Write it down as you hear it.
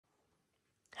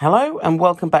Hello and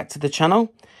welcome back to the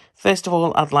channel. First of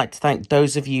all, I'd like to thank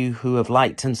those of you who have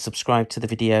liked and subscribed to the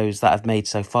videos that I've made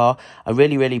so far. I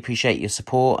really appreciate your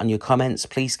support and your comments.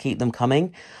 Please keep them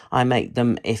coming. I make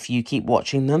them if you keep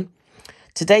watching them.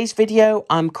 Today's video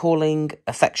I'm calling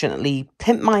affectionately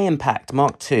Pimp My Impact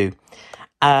MK2.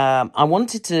 I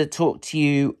wanted to talk to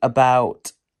you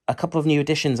about a couple of new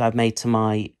additions I've made to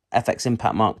my FX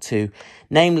Impact MK2,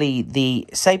 namely the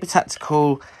Saber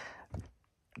Tactical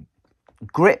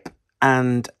grip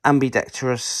and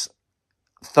ambidextrous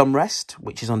thumb rest,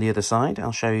 which is on the other side.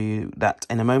 I'll show you that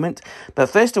in a moment. But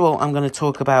first of all, I'm going to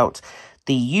talk about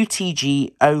the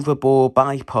UTG Overbore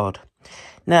Bipod.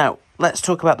 Now, let's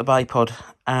talk about the bipod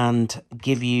and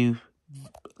give you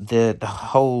the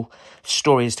whole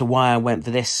story as to why I went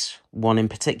for this one in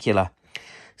particular.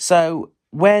 So,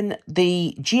 when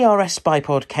the GRS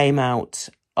Bipod came out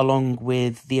along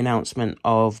with the announcement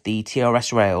of the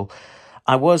TRS Rail,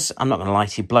 I'm not going to lie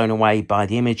to you, blown away by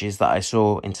the images that I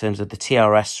saw in terms of the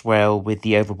TRS Rail with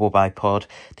the Overbore Bipod,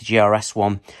 the GRS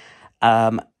one.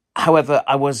 However,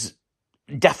 I was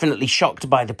definitely shocked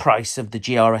by the price of the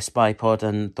GRS Bipod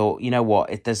and thought, you know what,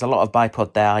 if there's a lot of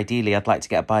bipod there, ideally I'd like to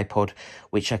get a bipod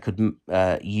which I could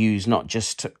use not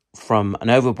just from an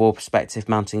overbore perspective,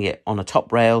 mounting it on a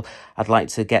top rail. I'd like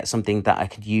to get something that I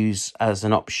could use as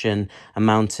an option and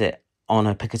mount it on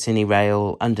a Picatinny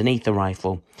rail underneath the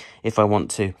rifle if I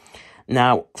want to.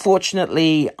 Now,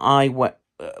 fortunately,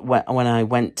 when I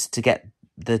went to get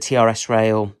the TRS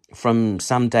Rail from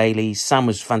Sam Daly, Sam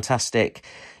was fantastic.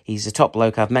 He's a top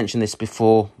bloke. I've mentioned this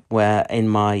before, where in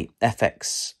my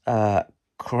FX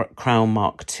Crown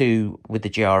Mark II with the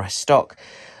GRS stock,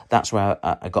 that's where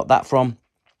I got that from.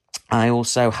 I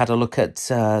also had a look at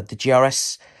the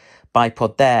GRS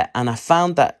bipod there, and I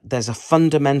found that there's a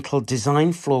fundamental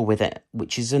design flaw with it,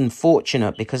 which is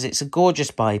unfortunate because it's a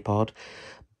gorgeous bipod,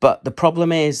 but the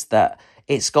problem is that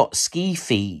it's got ski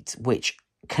feet which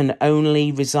can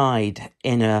only reside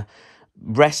in a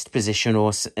rest position,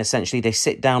 or essentially they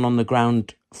sit down on the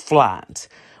ground flat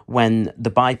when the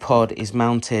bipod is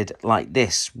mounted like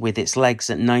this with its legs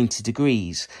at 90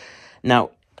 degrees. Now,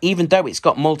 even though it's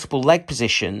got multiple leg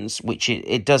positions, which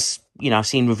it does, you know, I've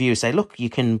seen reviewers say, look, you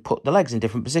can put the legs in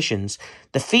different positions.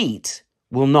 The feet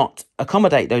will not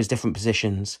accommodate those different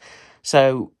positions.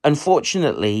 So,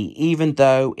 unfortunately, even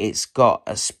though it's got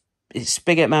it's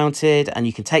spigot mounted and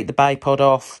you can take the bipod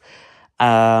off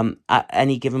at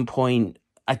any given point,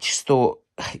 I just thought,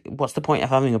 what's the point of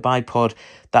having a bipod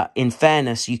that, in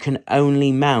fairness, you can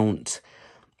only mount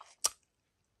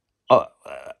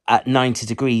at 90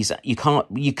 degrees. You can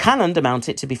undermount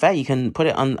it, to be fair. You can put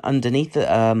it on underneath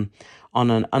on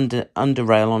an under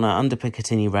rail, on an under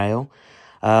Picatinny rail,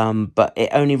 but it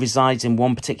only resides in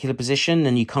one particular position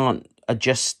and you can't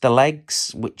adjust the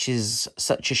legs, which is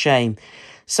such a shame.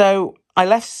 So I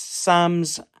left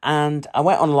Sam's and I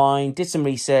went online, did some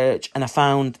research, and I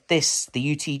found this,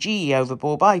 the UTG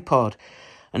Overbore Bipod.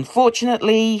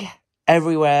 Unfortunately,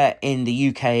 everywhere in the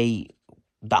UK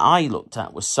that I looked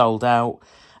at was sold out,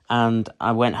 and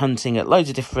I went hunting at loads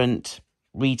of different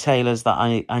retailers that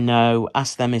I know,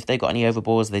 asked them if they got any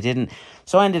overbores. They didn't.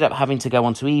 So I ended up having to go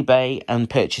onto eBay and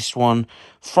purchase one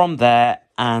from there,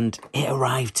 and it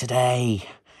arrived today.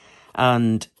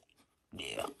 And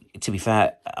to be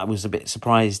fair, I was a bit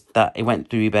surprised that it went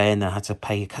through eBay and I had to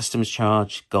pay a customs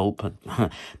charge, gulp,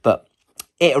 but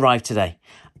it arrived today.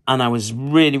 And I was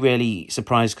really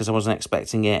surprised because I wasn't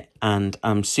expecting it, and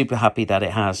I'm super happy that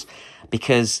it has,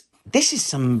 because this is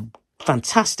some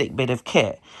fantastic bit of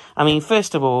kit. I mean,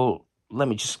 first of all, let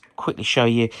me just quickly show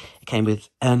you. It came with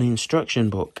an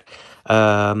instruction book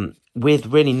with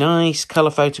really nice colour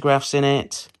photographs in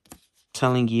it,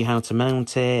 telling you how to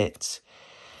mount it,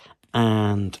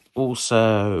 and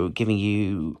also giving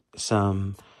you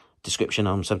some description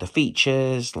on some of the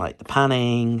features, like the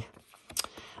panning,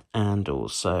 and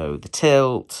also the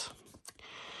tilt.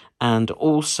 And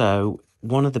also,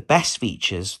 one of the best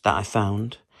features that I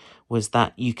found was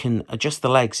that you can adjust the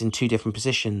legs in two different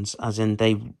positions, as in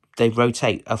they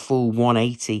rotate a full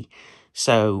 180.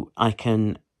 So I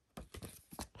can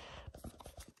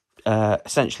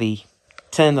essentially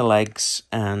turn the legs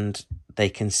and they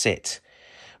can sit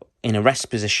in a rest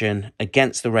position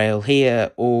against the rail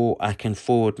here, or I can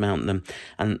forward mount them.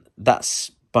 And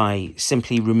that's by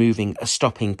simply removing a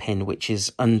stopping pin, which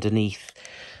is underneath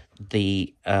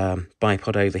the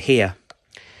bipod over here.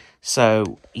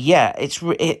 So yeah,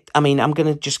 I mean, I'm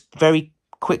going to just very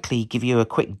quickly give you a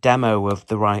quick demo of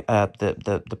the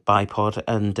bipod,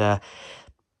 and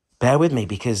bear with me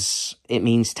because it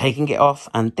means taking it off.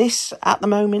 And this, at the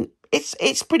moment,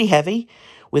 it's pretty heavy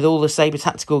with all the Saber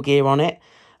Tactical gear on it.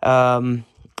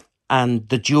 and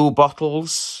the dual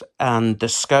bottles and the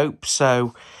scope.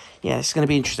 So yeah, it's going to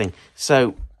be interesting.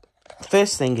 So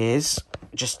first thing is,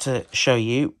 just to show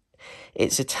you,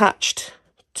 it's attached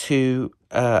to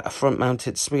a front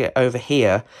mounted spigot over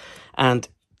here, and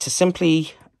to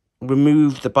simply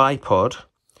remove the bipod,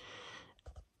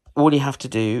 all you have to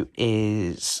do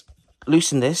is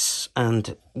loosen this,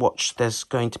 and watch, there's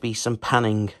going to be some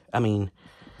panning. I mean,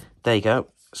 there you go,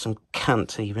 some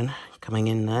cant even coming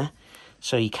in there,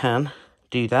 so you can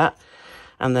do that.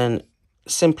 And then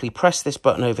simply press this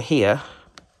button over here.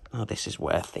 Now this is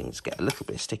where things get a little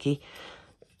bit sticky.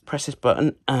 Press this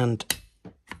button and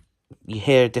you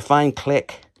hear a defined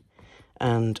click,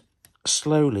 and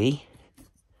slowly,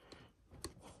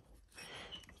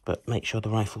 but make sure the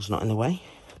rifle's not in the way.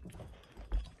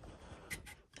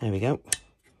 There we go.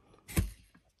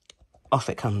 Off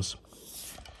it comes.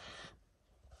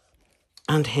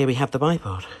 And here we have the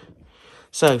bipod.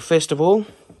 So first of all,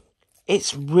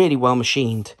 it's really well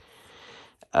machined.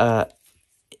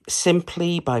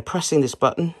 Simply by pressing this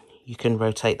button, you can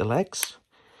rotate the legs.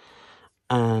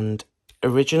 And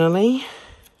originally,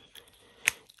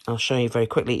 I'll show you very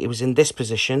quickly, it was in this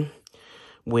position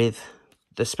with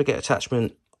the spigot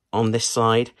attachment on this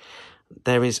side.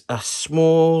 There is a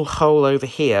small hole over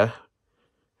here.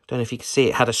 Don't know if you can see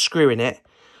it, had a screw in it.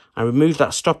 I removed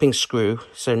that stopping screw,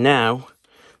 so now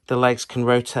the legs can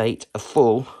rotate a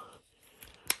full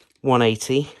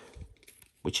 180,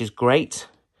 which is great.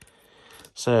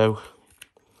 So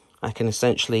I can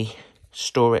essentially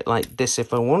store it like this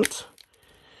if I want,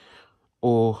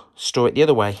 or store it the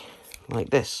other way, like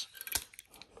this.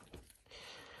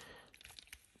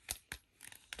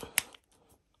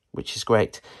 Which is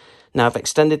great. Now I've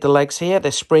extended the legs here,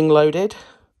 they're spring loaded.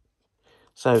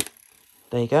 So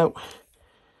there you go.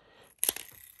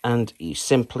 And you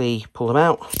simply pull them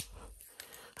out,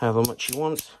 however much you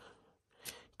want.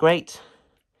 Great.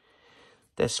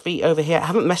 There's feet over here. I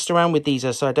haven't messed around with these,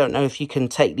 so I don't know if you can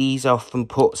take these off and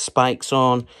put spikes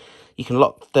on. You can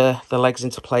lock the legs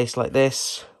into place like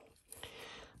this.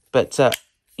 But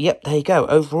yep, there you go.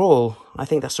 Overall, I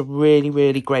think that's a really,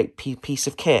 really great piece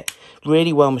of kit.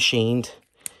 Really well machined.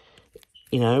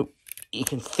 You know, you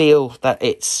can feel that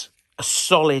it's a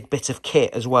solid bit of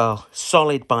kit as well.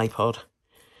 Solid bipod.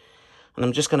 And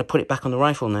I'm just going to put it back on the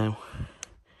rifle now.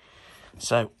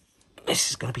 So, this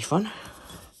is going to be fun.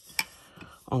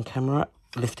 On camera,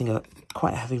 lifting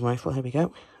quite a heavy rifle. Here we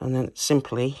go. And then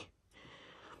simply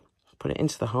put it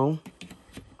into the hole.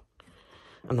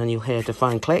 And then you'll hear a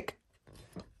defined click.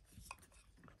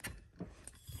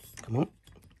 Come on.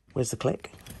 Where's the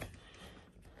click?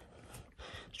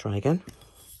 Let's try again.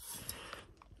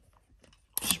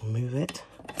 Just remove it.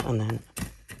 And then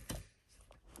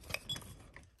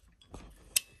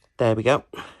there we go.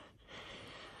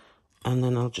 And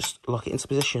then I'll just lock it into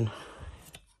position.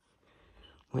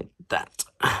 Like that.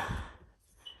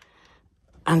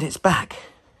 And it's back.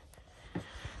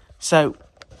 So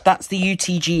that's the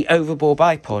UTG Overbore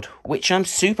Bipod, which I'm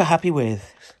super happy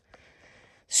with.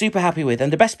 Super happy with.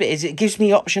 And the best bit is it gives me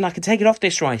the option, I can take it off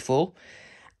this rifle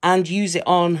and use it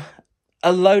on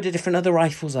a load of different other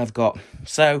rifles I've got.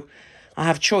 So I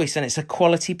have choice, and it's a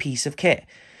quality piece of kit.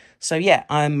 So yeah,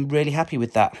 I'm really happy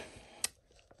with that.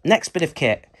 Next bit of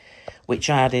kit, which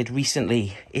I added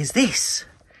recently, is this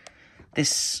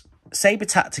Saber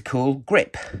Tactical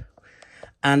grip.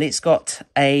 And it's got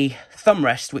a thumb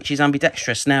rest, which is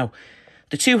ambidextrous. Now,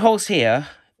 the two holes here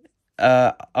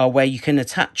are where you can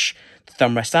attach the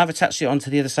thumb rest. I've attached it onto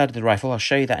the other side of the rifle. I'll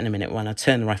show you that in a minute when I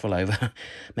turn the rifle over,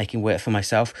 making work for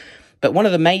myself. But one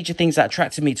of the major things that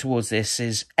attracted me towards this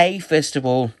is, first of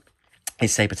all,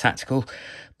 is Saber Tactical,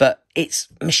 but it's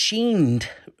machined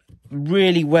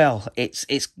really well.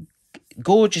 It's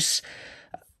gorgeous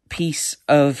piece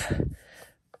of,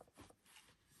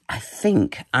 I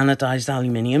think, anodized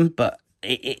aluminium, but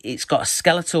it's got a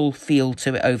skeletal feel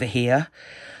to it over here.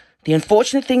 The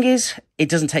unfortunate thing is it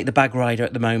doesn't take the bag rider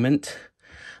at the moment,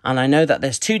 and I know that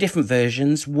there's two different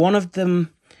versions. One of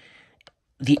them,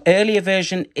 the earlier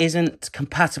version, isn't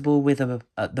compatible with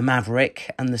the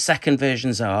Maverick, and the second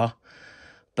versions are,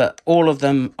 but all of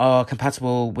them are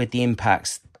compatible with the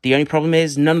Impacts. The only problem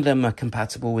is none of them are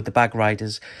compatible with the bag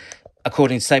riders,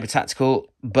 according to Saber Tactical,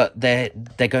 but they're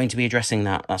going to be addressing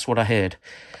that. That's what I heard.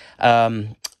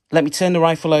 Let me turn the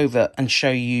rifle over and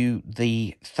show you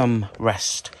the thumb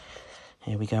rest.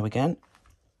 Here we go again.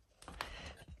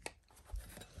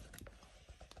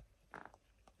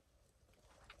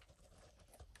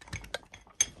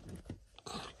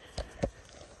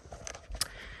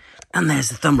 And there's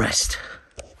the thumb rest.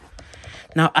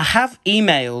 Now, I have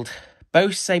emailed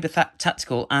both Saber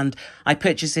Tactical, and I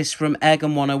purchased this from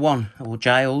Airgun 101 or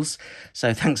Giles.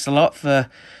 So thanks a lot for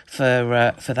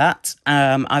that.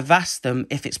 I've asked them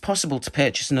if it's possible to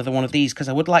purchase another one of these because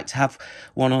I would like to have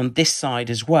one on this side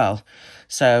as well.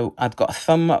 So I've got a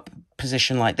thumb up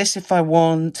position like this if I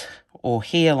want, or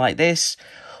here like this,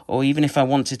 or even if I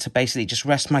wanted to basically just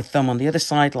rest my thumb on the other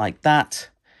side like that.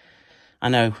 I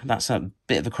know that's a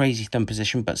bit of a crazy thumb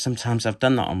position, but sometimes I've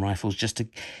done that on rifles just to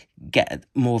get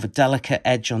more of a delicate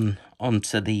edge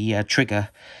onto the trigger,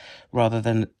 rather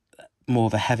than more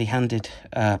of a heavy-handed,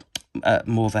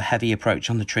 more of a heavy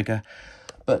approach on the trigger.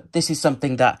 But this is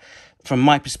something that, from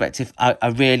my perspective, I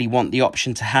really want the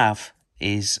option to have,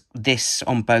 is this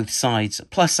on both sides.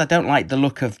 Plus, I don't like the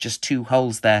look of just two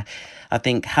holes there. I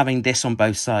think having this on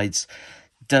both sides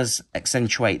does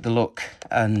accentuate the look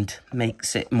and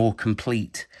makes it more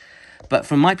complete. But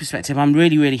from my perspective, I'm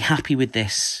really, really happy with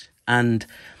this, and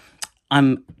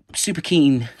I'm super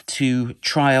keen to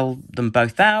trial them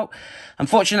both out.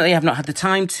 Unfortunately, I've not had the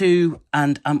time to,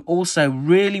 and I'm also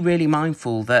really, really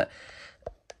mindful that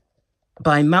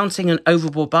by mounting an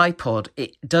overbore bipod,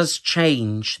 it does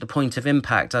change the point of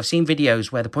impact. I've seen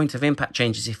videos where the point of impact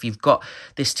changes if you've got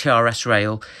this TRS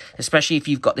rail, especially if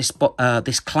you've got this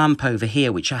this clamp over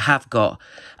here, which I have got.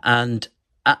 And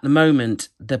at the moment,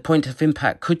 the point of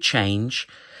impact could change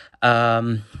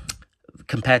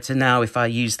compared to now if I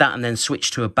use that and then switch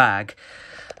to a bag.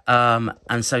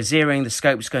 And so zeroing the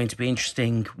scope is going to be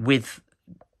interesting with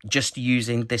just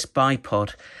using this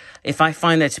bipod. If I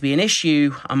find there to be an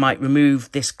issue, I might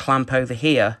remove this clamp over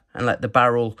here and let the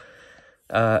barrel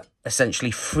essentially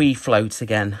free float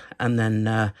again, and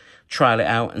then trial it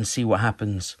out and see what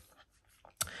happens.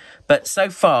 But so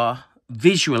far,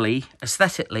 visually,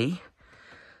 aesthetically,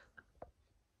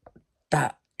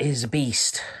 that is a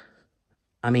beast.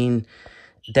 I mean,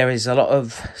 there is a lot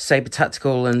of Saber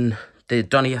Tactical and the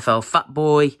Donny FL Fat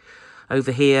Boy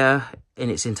over here in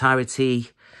its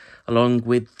entirety, along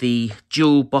with the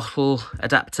dual bottle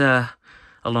adapter,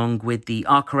 along with the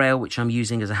arc rail, which I'm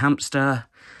using as a hamster.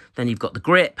 Then you've got the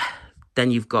grip,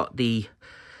 then you've got the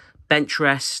bench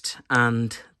rest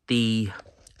and the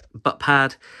butt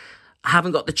pad. I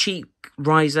haven't got the cheek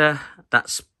riser.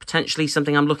 That's potentially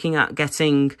something I'm looking at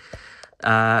getting,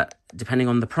 depending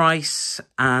on the price.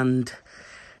 And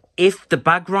if the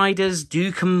bag riders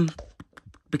do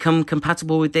become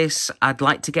compatible with this, I'd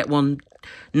like to get one,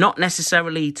 not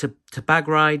necessarily to bag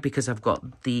ride because I've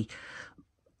got the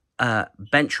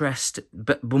bench rest,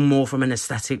 but more from an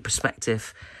aesthetic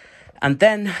perspective. And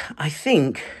then I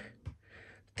think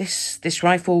this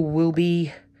rifle will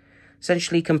be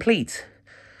essentially complete.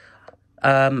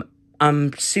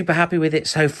 I'm super happy with it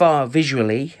so far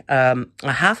visually. I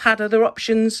have had other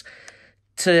options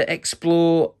to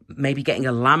explore, maybe getting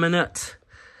a laminate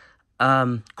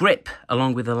grip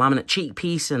along with a laminate cheek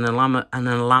piece and a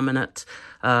laminate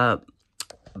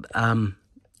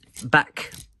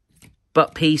back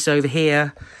butt piece over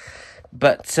here,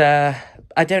 but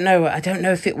I don't know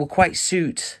if it will quite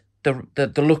suit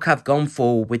the look I've gone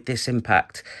for with this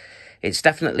impact. It's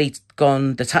definitely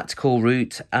gone the tactical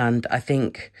route, and I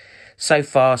think so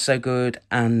far so good,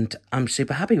 and I'm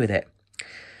super happy with it.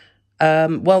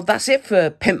 Well, that's it for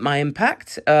Pimp My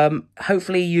Impact.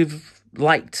 Hopefully you've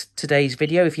liked today's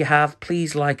video. If you have,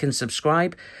 please like and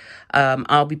subscribe.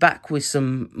 I'll be back with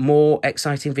some more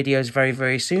exciting videos very,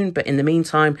 very soon. But in the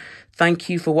meantime, thank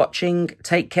you for watching.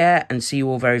 Take care and see you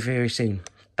all very, very soon.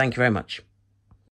 Thank you very much.